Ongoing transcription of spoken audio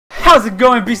How's it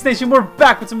going, Beast Nation? We're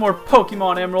back with some more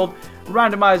Pokemon Emerald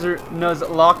Randomizer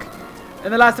Nuzlocke.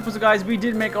 In the last episode, guys, we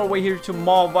did make our way here to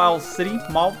Mawile City.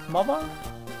 Mawile?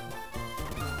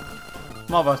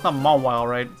 Mawile, it's not Mawile,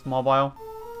 right? It's Mawile.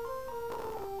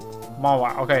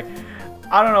 Mawile, okay.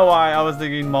 I don't know why I was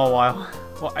thinking Mawile.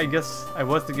 Well, I guess I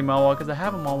was thinking Mawile because I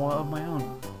have a Mawile of my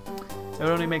own. It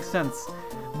only makes sense.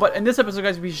 But in this episode,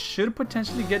 guys, we should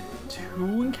potentially get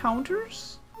 2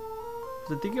 encounters.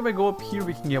 So I think if I go up here,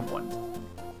 we can get 1.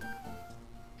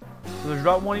 So there's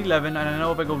Route 111, and I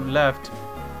know if I go left,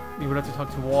 we would have to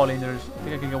talk to Wally, and I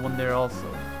think I can get 1 there also.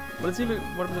 But let's see what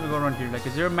happens if I go around here. Like,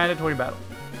 is there a mandatory battle?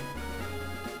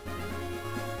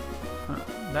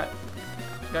 That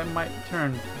guy might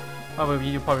turn. Oh, but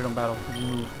you probably don't battle because you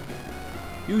move.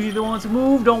 Usually the ones who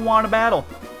move don't want to battle.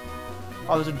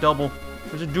 Oh, there's a double.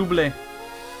 There's a double.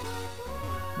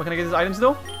 But can I get these items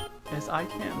though? Yes, I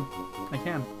can. I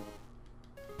can.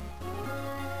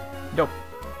 Dope.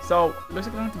 So, looks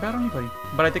like I don't have to battle anybody.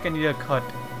 But I think I need a cut.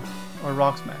 Or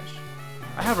rock smash.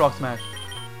 I have rock smash.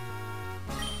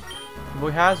 The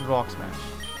boy has rock smash.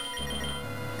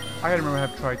 I gotta remember I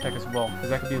have tri-attack as well. Because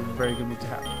that could be a very good move to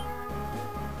have.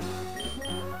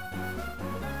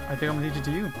 I think I'm gonna teach it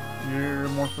to you. You're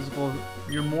more physical.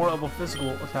 You're more of a physical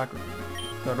attacker.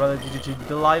 So I'd rather teach it to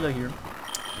Delilah here.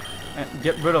 And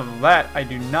get rid of that. I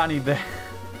do not need that.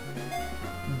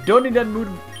 Don't need that mood.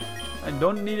 I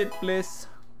don't need it, please.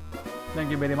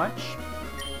 Thank you very much.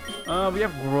 We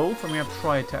have growth and we have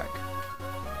tri-attack.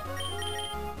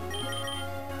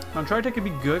 Now tri-attack can be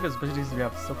good, especially since we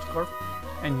have silk scarf,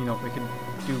 and you know we can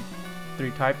do 3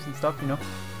 types and stuff. You know,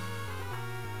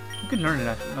 you can learn it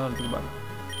actually. Now that I think about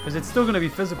it, because it's still gonna be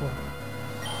physical.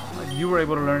 If you were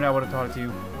able to learn it, I would have taught it to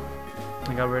you.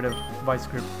 I got rid of vice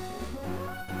grip.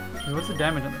 What's the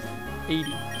damage on this?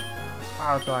 80.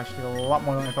 Wow, that's actually a lot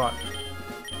more than I thought.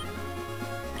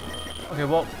 Okay,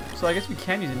 well, so I guess we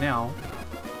can use it now.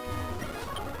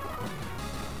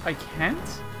 I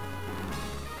can't?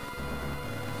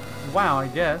 Wow, I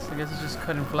guess. It's just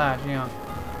cut and flash, yeah.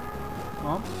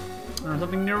 Well, there's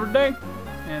something near over there,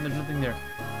 and there's nothing there.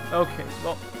 Okay,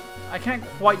 well, I can't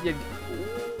quite yet.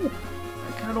 Ooh,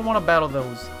 I kind of don't want to battle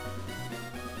those.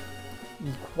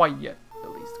 Quite yet,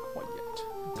 at least, quite yet.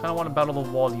 I kind of want to battle the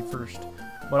Wally first.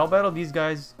 But I'll battle these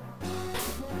guys,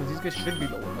 because these guys should be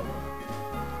lower level.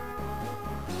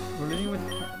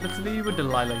 Let's leave with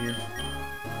Delilah here,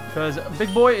 because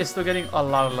Big Boy is still getting a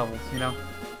lot of levels, you know.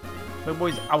 Big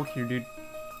Boy's out here, dude,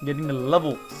 getting the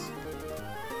levels.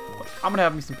 But I'm gonna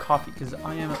have me some coffee because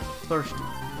I am thirsty.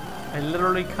 I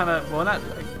literally kind of, well, not,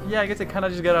 yeah, I guess I kind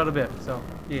of just got out of bed, so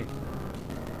yeah.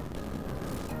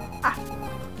 I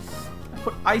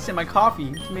put ice in my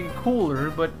coffee to make it cooler,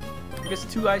 but I guess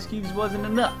 2 ice cubes wasn't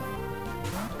enough.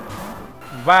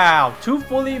 Wow, 2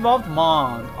 fully evolved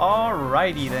Mons.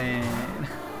 Alrighty then.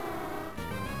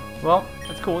 Well,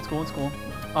 that's cool, it's cool, it's cool.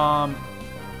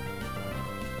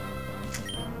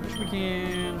 Wish we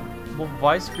can... We'll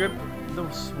Vice Grip the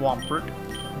Swampert,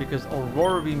 because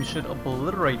Aurora Beam should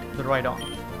obliterate the Rhydon.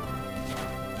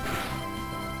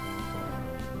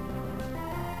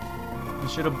 It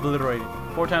should obliterate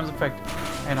it. 4 times effect,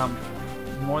 and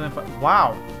more than 5.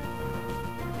 Wow.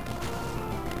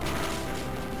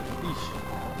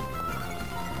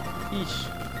 Eesh.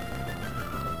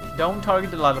 Don't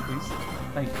target Delilah, please.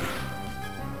 Thank you.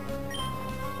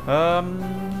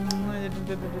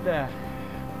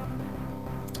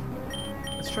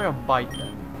 Let's try a bite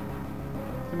then.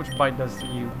 See how much bite does to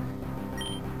you.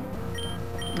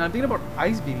 Now I'm thinking about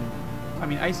ice beating. I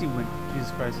mean icy wind.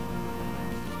 Jesus Christ.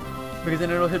 Because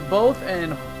then it'll hit both,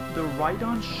 and the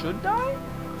Rhydon should die.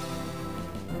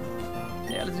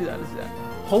 Yeah, let's do that. Let's do that.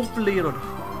 Hopefully it'll.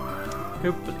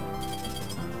 Hopefully.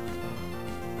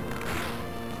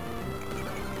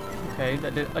 Okay,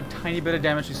 that did a tiny bit of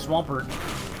damage to Swampert.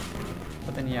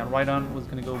 But then, yeah, Rhydon was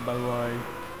gonna go bye-bye.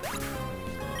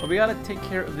 But we gotta take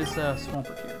care of this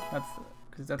Swampert here. That's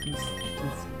because that thing's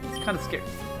it's kind of scary.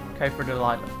 Okay, for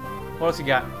Delilah. What else you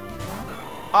got?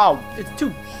 Oh, it's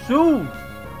too soon!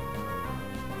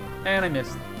 And I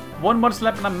missed. 1 more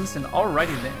slap and I'm missing.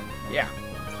 Alrighty then. Yeah.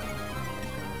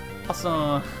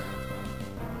 Awesome.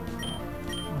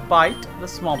 Bite the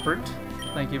Swampert.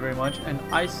 Thank you very much. And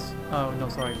ice. Oh, no,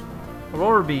 sorry.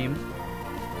 Aurora Beam.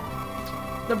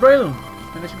 The Breloom.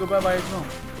 And they should go bye-bye as well.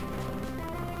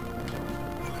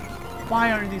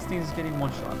 Why aren't these things getting 1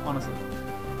 shot, honestly?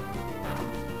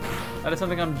 That is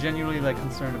something I'm genuinely, like,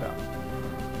 concerned about.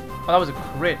 Oh, that was a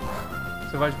crit.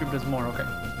 So Vice Grip does more, okay.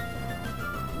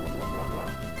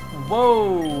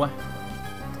 Whoa!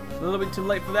 A little bit too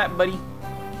late for that, buddy.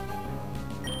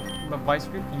 But Vice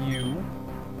Grip you.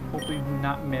 Hopefully do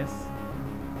not miss.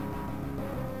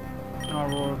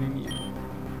 beam you.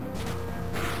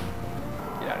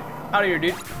 Get out of here. Out of here,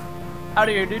 dude. Out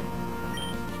of here, dude.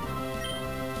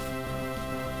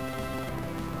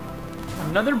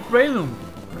 Another Breloom.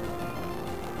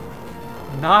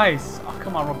 Nice. Oh,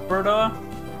 come on, Roberta.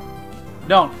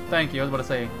 Don't. Thank you. I was about to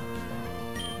say.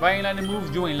 If I ain't landing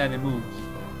moves, you ain't landing moves.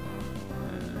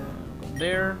 Go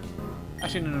there.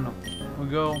 Actually, no. We'll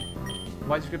go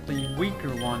White Script, the weaker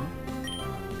one.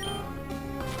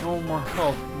 No more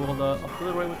health. We'll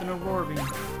obliterate with an Aurora Beam.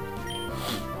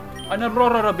 An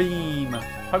Aurora Beam!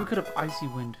 Probably could have Icy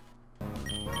Wind.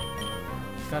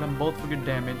 Got them both for good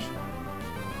damage.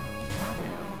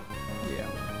 Yeah.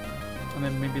 And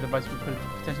then maybe the Vice Grip could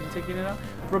potentially taking it out.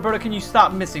 Roberta, can you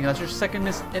stop missing? That's your second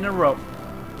miss in a row.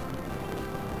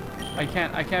 I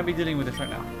can't be dealing with this right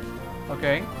now.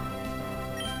 Okay?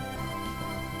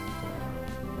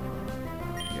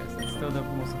 Yes, that's still the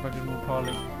most effective move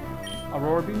probably.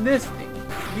 Aurora Beam this thing.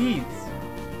 Please,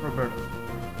 Roberta.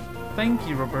 Thank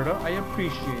you, Roberta. I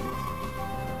appreciate it.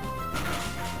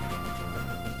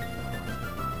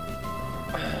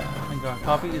 Oh my god,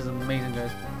 coffee is amazing,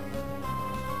 guys.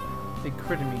 They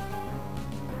critted me.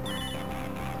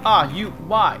 Ah, you,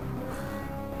 why?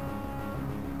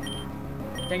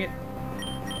 Dang it.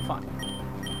 Fine.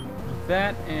 Do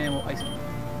that, and we'll ice me.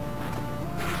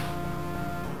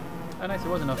 Oh, nice, it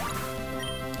was enough.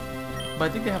 But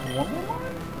I think they have one more?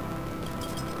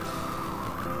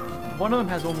 One of them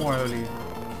has one more, I believe.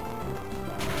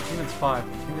 I think that's 5. I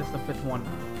think that's the 5th one.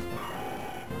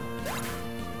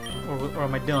 Or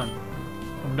am I done?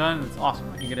 If I'm done, it's awesome.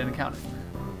 I can get an encounter.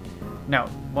 No,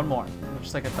 one more.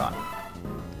 Just like I thought.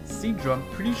 Seadra, I'm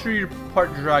pretty sure you're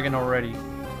part dragon already.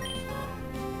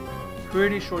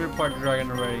 Pretty sure you're part dragon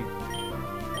already.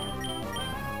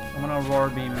 I'm gonna Aurora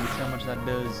Beam and see how much that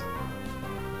does.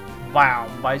 Wow,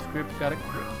 Vice Grip got a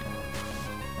crit.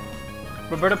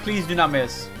 Roberta, please do not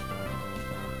miss.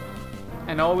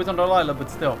 I know it was under Lila, but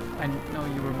still. I know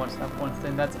you were much that once,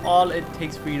 and that's all it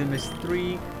takes for you to miss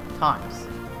 3 times.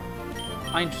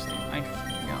 Interesting,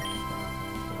 yeah.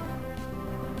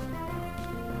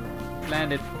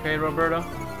 Land it, okay, Roberta?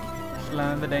 Just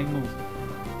land the dang move.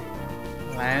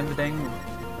 Land the dang move.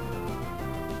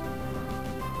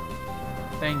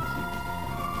 Thank you.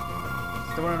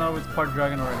 Still wanna know if it's part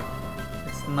dragon already.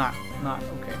 It's not,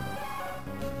 okay.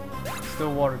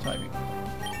 Still water typing.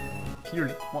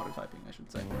 Purely water typing, I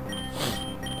should say.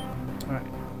 Alright.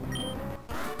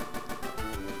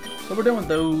 So we're done with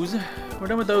those. We're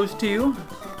done with those 2.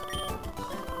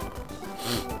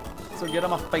 So get on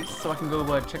my face so I can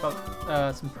go check out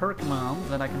some Pokémon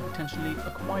that I can potentially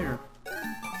acquire.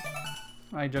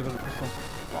 Alright, Juggler Crystal.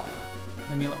 Wow.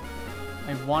 Leave me alone.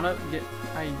 I wanna get... do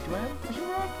I have a fishing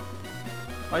rod?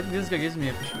 I think this guy gives me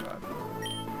a fishing rod.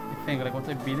 I think, like, once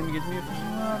I beat him, he gives me a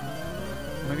fishing rod.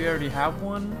 Maybe I already have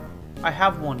one. I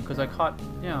have one, because I caught...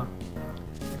 Yeah.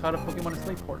 I caught a Pokemon in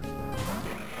Slate Port.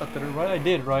 That's it, right? I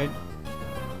did, right?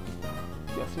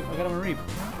 Yes, I got him a Reap.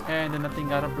 And then that thing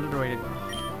got obliterated.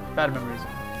 Bad memories.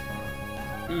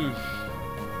 Eesh.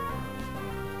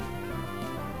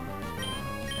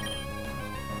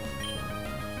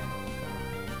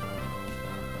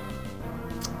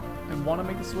 I want to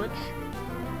make the switch,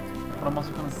 but I'm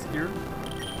also kind of scared.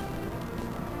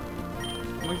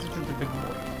 I'm going to switch into Big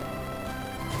Boy.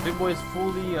 Big Boy is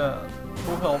fully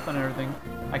full health and everything.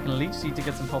 I can Leech Seed to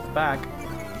get some health back.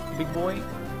 Big Boy,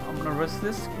 I'm gonna risk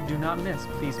this. Do not miss,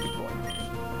 please, Big Boy.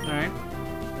 All right.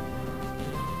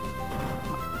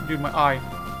 Dude, my eye.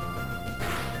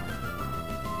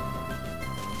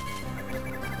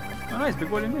 Oh, nice. Big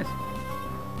Boy didn't miss.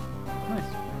 Nice.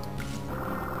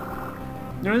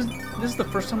 You know, this is the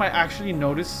first time I actually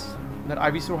noticed that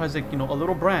Ivysaur has, like, you know, a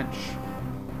little branch.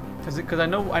 Because I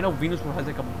know Venusaur has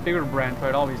like a bigger branch,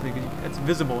 right? Obviously, cause it's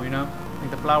visible, you know, like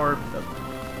the flower, the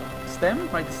stem,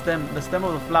 right? The stem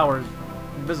of the flower is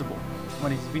visible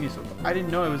when he's Venusaur. I didn't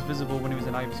know it was visible when he was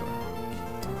an Ivysaur.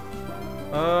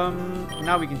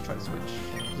 Now we can try to switch.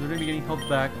 So we're gonna be getting health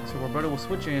back. So Roberta will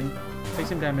switch in, take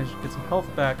some damage, get some health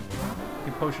back,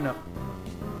 and potion up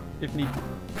if need.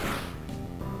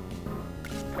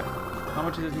 Okay. How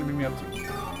much is this gonna bring me up to?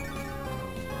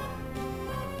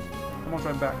 Almost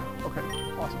right back. Okay,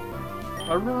 awesome.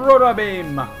 Aurora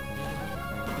Beam!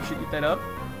 You should eat that up.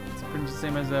 It's pretty much the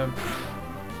same as a...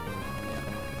 Yeah,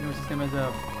 pretty much the same as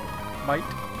a Bite.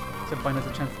 Except Bite has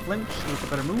a chance to flinch, so it's a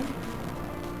better move.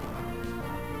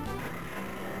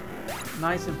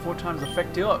 Nice and 4 times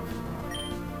effective.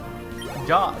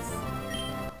 Jaws.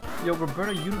 Yo,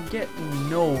 Roberta, you get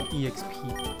no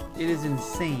EXP. It is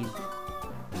insane.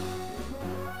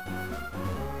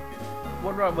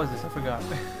 What route was this? I forgot.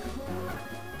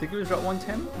 I think it was route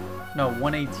 110? No,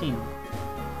 118.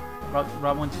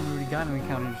 Route 1, 2 already got an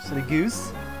encounter, you silly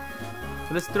goose.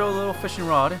 So let's throw a little fishing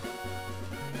rod.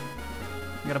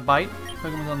 You got a bite.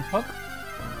 Pokemon's on the hook.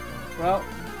 Route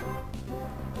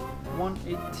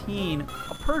 118, a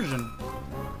Persian.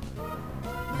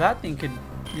 That thing could,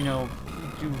 you know,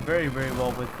 do very, very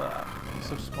well with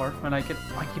Soap Spark. And I keep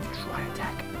trying to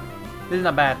attack. This is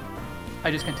not bad.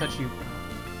 I just can't touch you.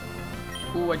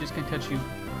 Ooh, I just can't touch you.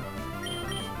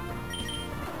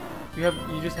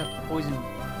 You just have poison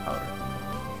powder.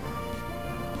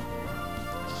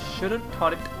 Should have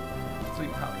taught it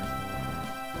sleep powder.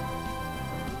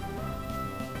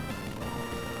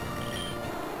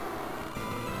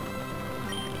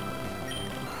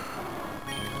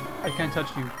 I can't touch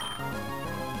you.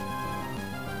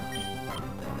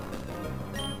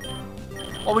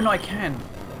 Oh wait, no, I can.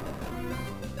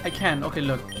 Okay,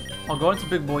 look. I'll go into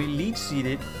Big Boy, Leech Seed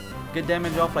it, get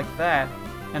damage off like that,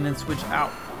 and then switch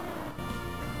out.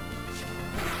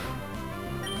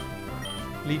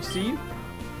 Leech Seed?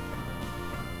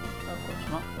 Of course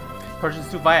not. Persian's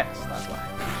too fast, that's why.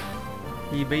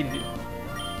 He evaded it.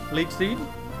 Leech Seed?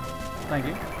 Thank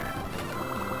you.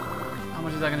 How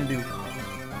much is that gonna do?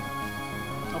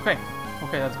 Okay,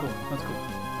 that's cool.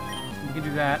 We can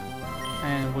do that,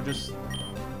 and we'll just...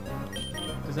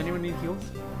 Does anyone need heals?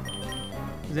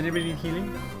 Does anybody need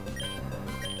healing?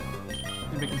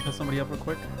 Maybe I can pick somebody up real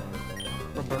quick.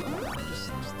 Just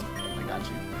I got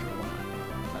you.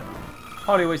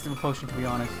 Probably a waste of a potion, to be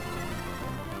honest.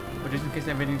 But just in case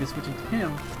I ever need to switch into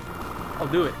him, I'll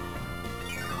do it.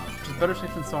 Which is better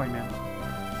safe than sorry, man.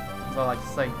 That's all I like to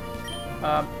say.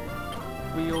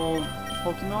 Real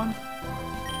Pokemon?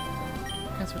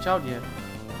 Can't switch out yet.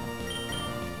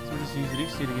 So we'll just use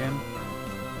Leech Seed again.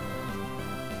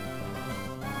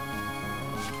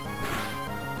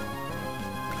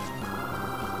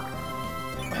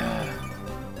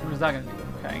 What is that gonna do?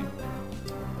 Okay.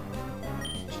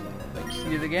 Leech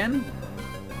Seed again.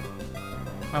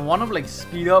 I want to like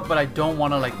speed up, but I don't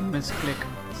want to like misclick.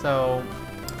 So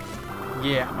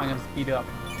yeah, I'm not gonna speed up.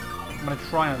 I'm gonna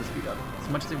try not to speed up as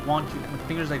much as I want to. My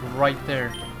finger's like right there.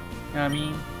 You know what I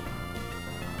mean?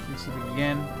 Let's see it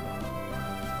again.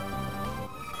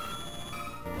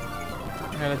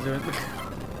 Okay, let's do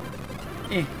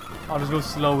it. I'll just go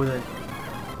slow with it.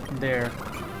 There.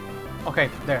 Okay,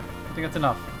 there. I think that's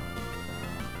enough.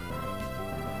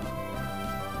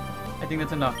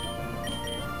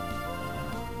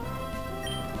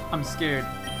 I'm scared.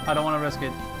 I don't want to risk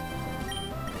it.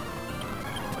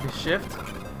 Okay, shift.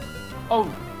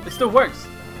 Oh, it still works.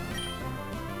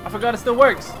 I forgot it still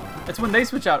works. It's when they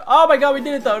switch out. Oh my god, we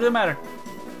did it though. It doesn't matter.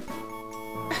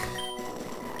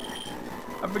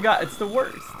 I forgot. It still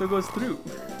works. It still goes through.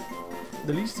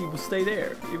 The Leech Seed will stay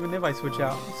there, even if I switch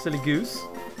out. Silly goose.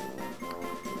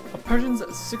 A Persian's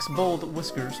 6 bold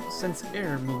whiskers sense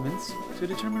air movements to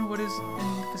determine what is in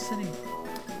the vicinity.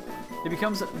 It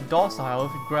becomes docile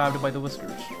if grabbed by the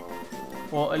whiskers.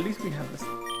 Well, at least we have this.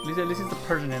 At least it's the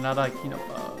Persian and not like, you know,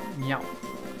 meow.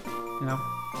 You know?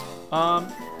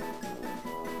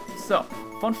 So,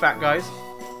 fun fact, guys.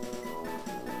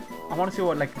 I want to say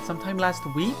what, like sometime last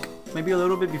week? Maybe a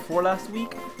little bit before last week?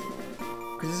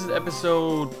 Because this is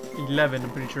episode 11, I'm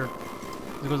pretty sure.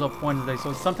 It goes up Wednesday.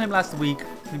 So, sometime last week,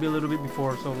 maybe a little bit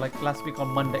before. So, like last week on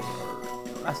Monday.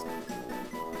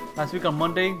 Last week on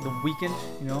Monday, the weekend,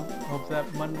 you know. I hope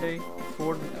that Monday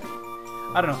before.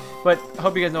 I don't know. But I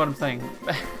hope you guys know what I'm saying.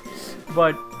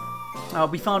 But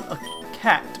we found a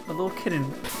cat, a little kitten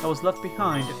that was left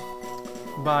behind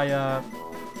by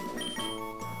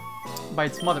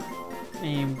its mother,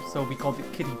 and so we called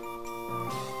it Kitty.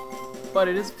 But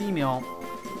it is female.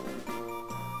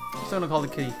 I'm still gonna call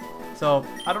it Kitty. So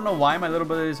I don't know why my little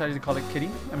brother decided to call it Kitty,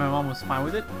 and my mom was fine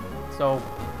with it. So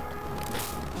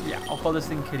yeah, I'll call this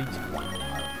thing Kitty too.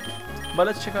 But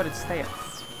let's check out its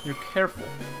stats. You're careful.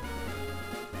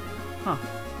 Huh.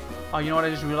 Oh, you know what I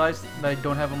just realized that I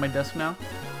don't have on my desk now?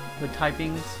 The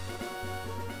typings,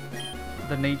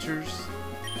 the natures.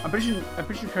 I'm pretty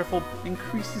sure careful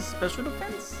increases special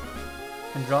defense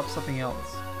and drops something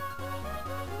else.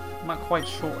 I'm not quite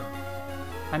sure.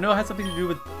 I know it has something to do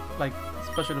with like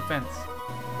special defense.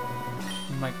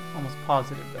 I'm like almost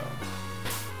positive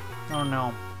though. I don't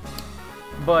know.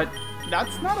 But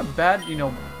that's not a bad, you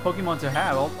know, Pokemon to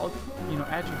have. I'll you know,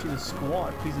 add you to the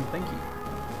squad, please and thank you.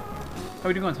 How are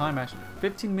we doing on time, actually?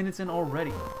 15 minutes in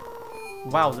already.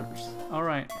 Wowzers.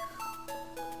 Alright.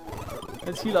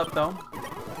 Let's heal up, though.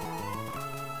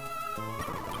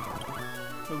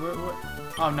 Wait.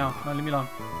 Oh, no. No, leave me alone.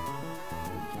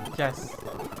 Yes.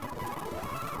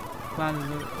 Plan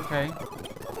is... Okay.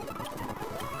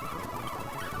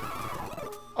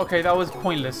 Okay, that was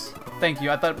pointless. Thank you.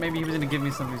 I thought maybe he was gonna give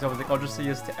me something, so I was like, I'll just say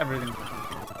yes to everything.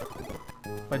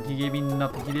 But he gave me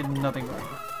nothing. He did nothing right.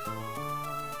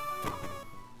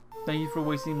 Thank you for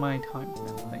wasting my time.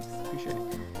 Thanks, appreciate it.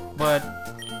 But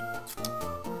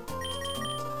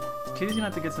Kitty's gonna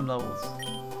have to get some levels,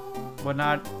 but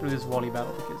not through this Wally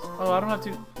battle because I don't have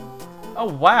to.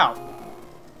 Oh wow.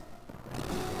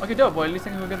 Okay, dope. Well, at least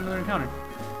I can go get another encounter.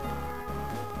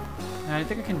 And I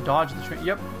think I can dodge the train.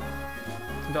 Yep.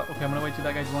 Okay, I'm gonna wait till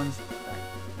that guy runs. So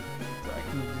I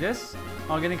can do this.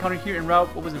 I'll get an encounter here in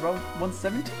route. What was it? Route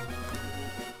 170? I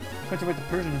have to wait to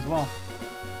Persian as well.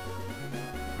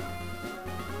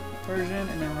 Persian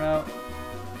and then route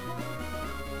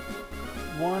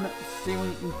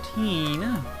 117.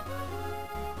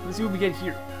 Let's see what we get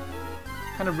here.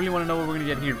 Kind of really want to know what we're gonna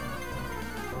get here.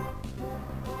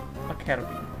 A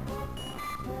Caterpie.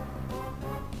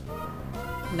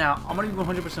 Now, I'm gonna be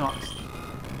 100% honest.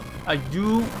 I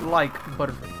do like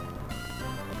Butterfree.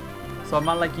 So I'm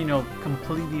not like, you know,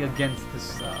 completely against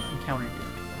this encounter here.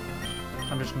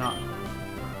 I'm just not.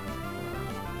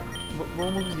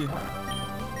 What moves do you have?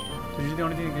 So usually the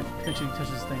only thing that can potentially touch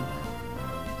this thing.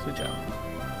 Switch out.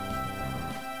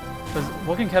 Because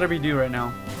what can Caterpie do right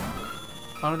now?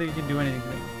 I don't think he can do anything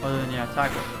other than, yeah,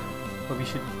 tackle. But we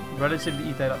should relatively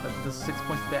eat that up. That does 6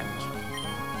 points of damage.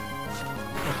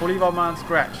 So 45 on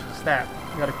scratch. Stab.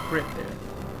 You got a crit there.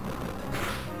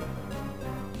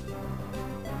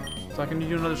 So I can do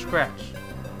another scratch.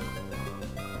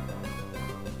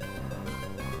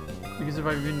 We can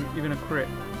survive even a crit.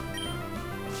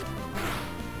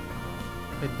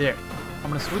 Right there. I'm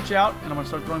gonna switch out and I'm gonna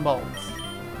start throwing balls.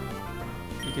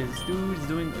 Because this dude is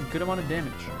doing a good amount of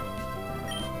damage.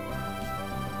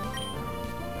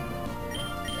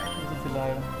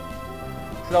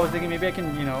 So I was thinking maybe I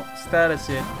can, you know, status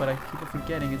it, but I keep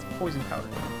forgetting it's poison powder.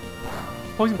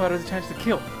 Poison powder has a chance to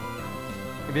kill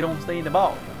if they don't stay in the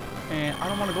ball. And I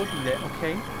don't want to go through that,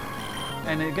 okay?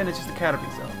 And again, it's just a Caterpie,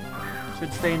 so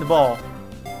should stay in the ball.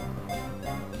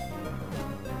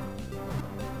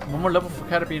 One more level for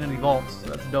Caterpie and it evolves, so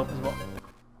that's dope as well.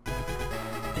 I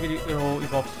think it'll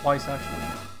evolve twice actually.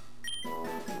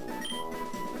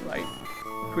 Right?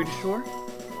 Pretty sure.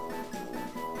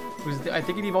 I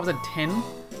think it evolves at 10,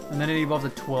 and then it evolves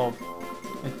at 12.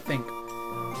 I think.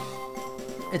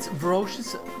 Its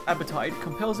ferocious appetite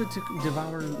compels it to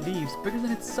devour leaves bigger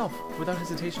than itself without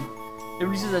hesitation. It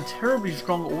releases a terribly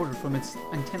strong odor from its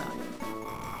antennae.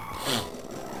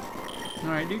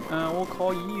 Alright, dude. We'll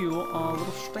call you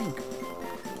Little Stink.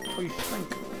 Call you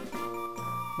Stink.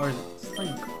 Where is it?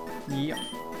 Stink. Yeah.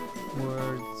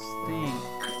 Where's Stink?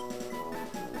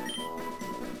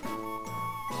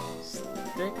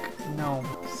 Stick? No.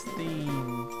 Stink.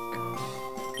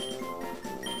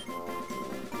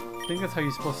 I think that's how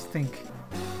you're supposed to think.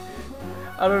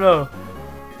 I don't know.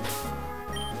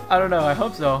 I don't know. I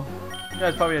hope so. You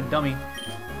guys probably a dummy.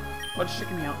 Let's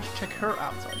check me out. Let's check her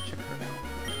out. Sorry, check her out.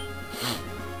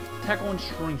 Tackle and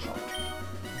string shot.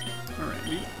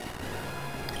 Alright.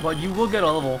 But you will get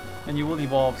a level and you will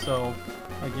evolve, so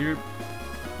like you're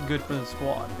good for the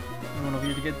squad. I want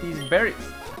you to get these berries.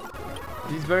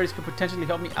 These berries could potentially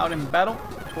help me out in battle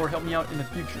or help me out in the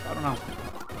future. I don't know.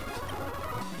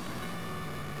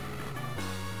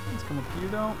 Let's come up here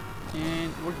though,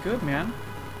 and we're good, man.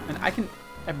 And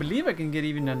I believe I can get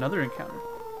even another encounter.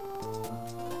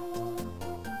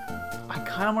 I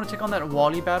kind of want to check on that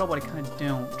Wally battle, but I kind of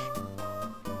don't.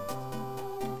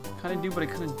 Kind of do, but I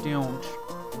kind of don't.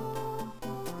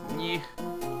 Yeah.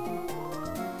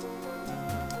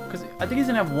 Because I think he's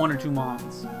gonna have 1 or 2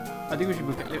 mons. I think we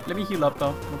should. Let me heal up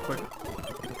though, real quick.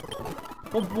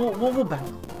 We'll battle. We'll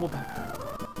battle.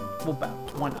 We'll battle.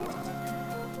 Why not?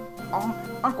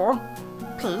 Uncle,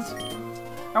 please.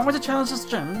 I want to challenge this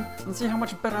gym and see how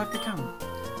much better I've become.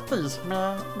 Please, may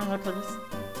I please?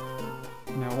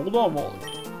 Now hold on, Wally.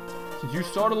 Since you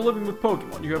started living with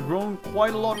Pokemon, you have grown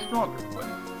quite a lot stronger. But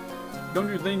don't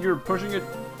you think you're pushing it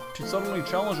to suddenly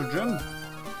challenge a gym?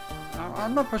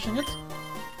 I'm not pushing it.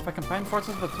 If I combine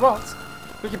forces with Ralts,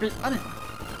 we can beat anything.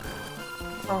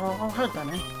 Oh, hey,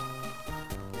 Danny.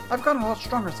 I've gotten a lot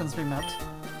stronger since we met.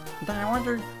 Then I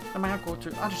wonder, am I able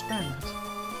to understand that?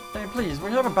 Hey, please, will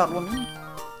you have a battle with me?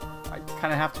 I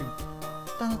kind of have to.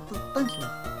 Thank you.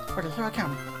 Okay, here I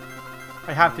come.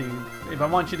 I have to. If I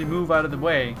want you to move out of the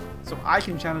way, so I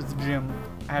can challenge the gym,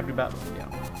 I have to battle. Yeah.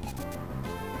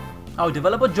 Oh,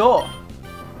 develop a jaw.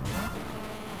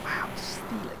 Wow,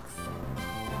 Steelix.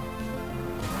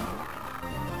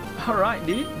 Alright,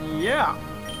 dude. Yeah.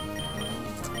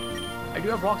 I do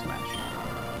have Rock Smash.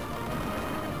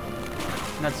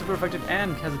 And that's super effective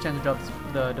and has a chance to drop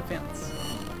the defense.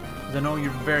 Because I know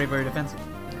you're very, very defensive.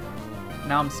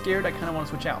 now I'm scared. I kind of want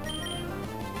to switch out.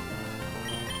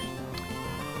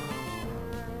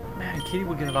 Man, Kitty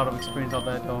will get a lot of experience off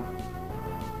that though.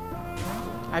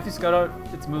 I have to scout out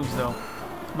its moves though.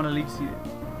 I'm gonna leave seated.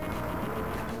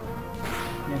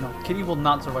 Yeah, no, Kitty will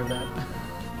not survive that.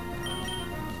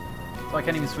 So I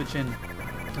can't even switch in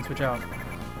and switch out.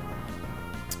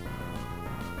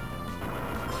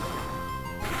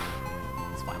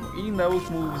 It's fine. We're eating those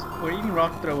moves. We're eating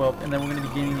Rock Throw Up, and then we're gonna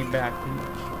be gaining it back pretty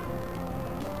much.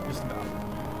 Just about.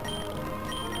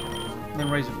 And then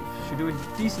Razor Leaf should do a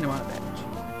decent amount of damage.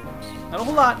 Not a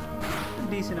whole lot, a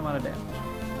decent amount of damage.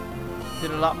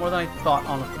 Did a lot more than I thought,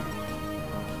 honestly.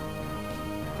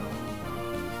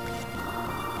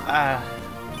 Yeah,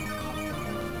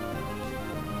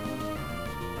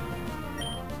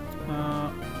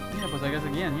 but I guess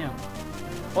again, yeah.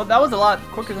 Well, that was a lot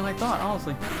quicker than I thought,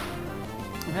 honestly.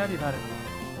 I'm happy about it.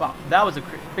 Wow, that was a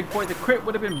crit. Big boy, the crit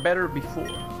would have been better before,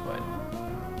 but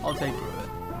I'll take it.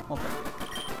 I'll take it.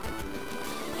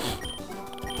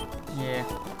 Yeah.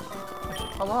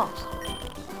 I lost.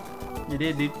 You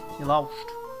did, dude. You lost.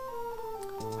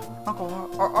 Uncle,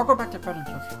 I'll go back to bed and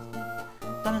stuff.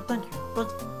 Then thank you, but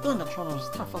doing that trainer is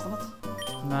tough, isn't it?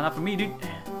 Nah, not for me, dude.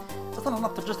 It's not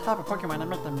enough to just have a Pokemon and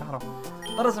make them battle.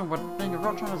 That isn't what being a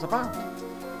real trainer is about.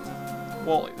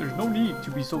 Wally, there's no need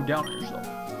to be so down on yourself.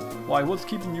 Why, what's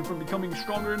keeping you from becoming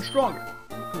stronger and stronger?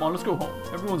 Come on, let's go home.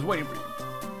 Everyone's waiting for you.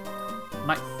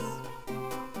 Nice.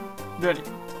 Daddy,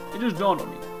 it just dawned on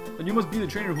me that you must be the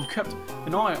trainer who kept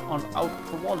an eye out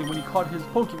for Wally when he caught his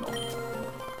Pokemon.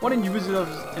 Why didn't you visit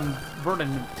us in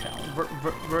Verdant Town?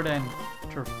 Verdant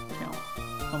Town.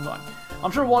 Sometime.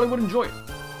 I'm sure Wally would enjoy it.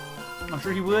 I'm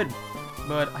sure he would.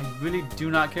 But I really do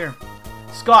not care.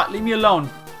 Scott, leave me alone.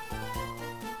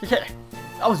 Yeah,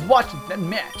 I was watching that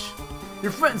match.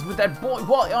 You're friends with that boy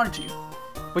Wally, aren't you?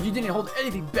 But you didn't hold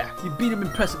anything back. You beat him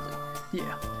impressively.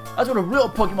 Yeah, that's what a real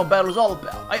Pokemon battle is all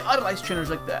about. I idolize trainers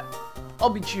like that. I'll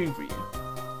be cheering for you.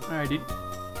 Alright, dude.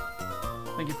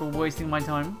 Thank you for wasting my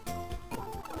time.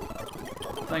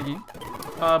 Thank you.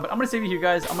 But I'm gonna save you here,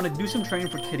 guys. I'm gonna do some training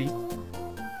for Kitty.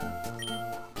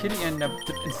 Kitty and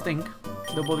Stink.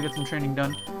 They'll both get some training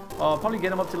done. I'll probably get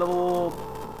them up to level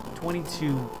 22.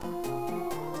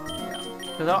 Yeah.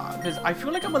 Because I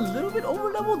feel like I'm a little bit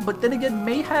over leveled, but then again,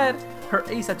 May had her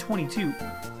ace at 22.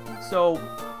 So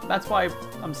that's why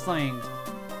I'm saying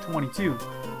 22.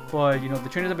 But, you know, the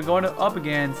trainers I've been going up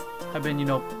against have been, you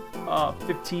know,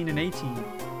 15 and 18.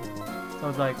 So I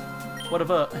was like,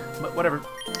 whatever. But whatever.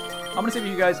 I'm going to save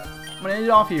you guys. I'm going to end it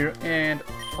off here. And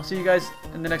I'll see you guys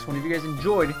in the next one. If you guys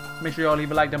enjoyed, make sure y'all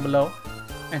leave a like down below.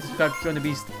 And subscribe to join the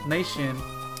Beast Nation.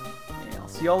 And I'll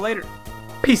see y'all later.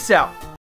 Peace out.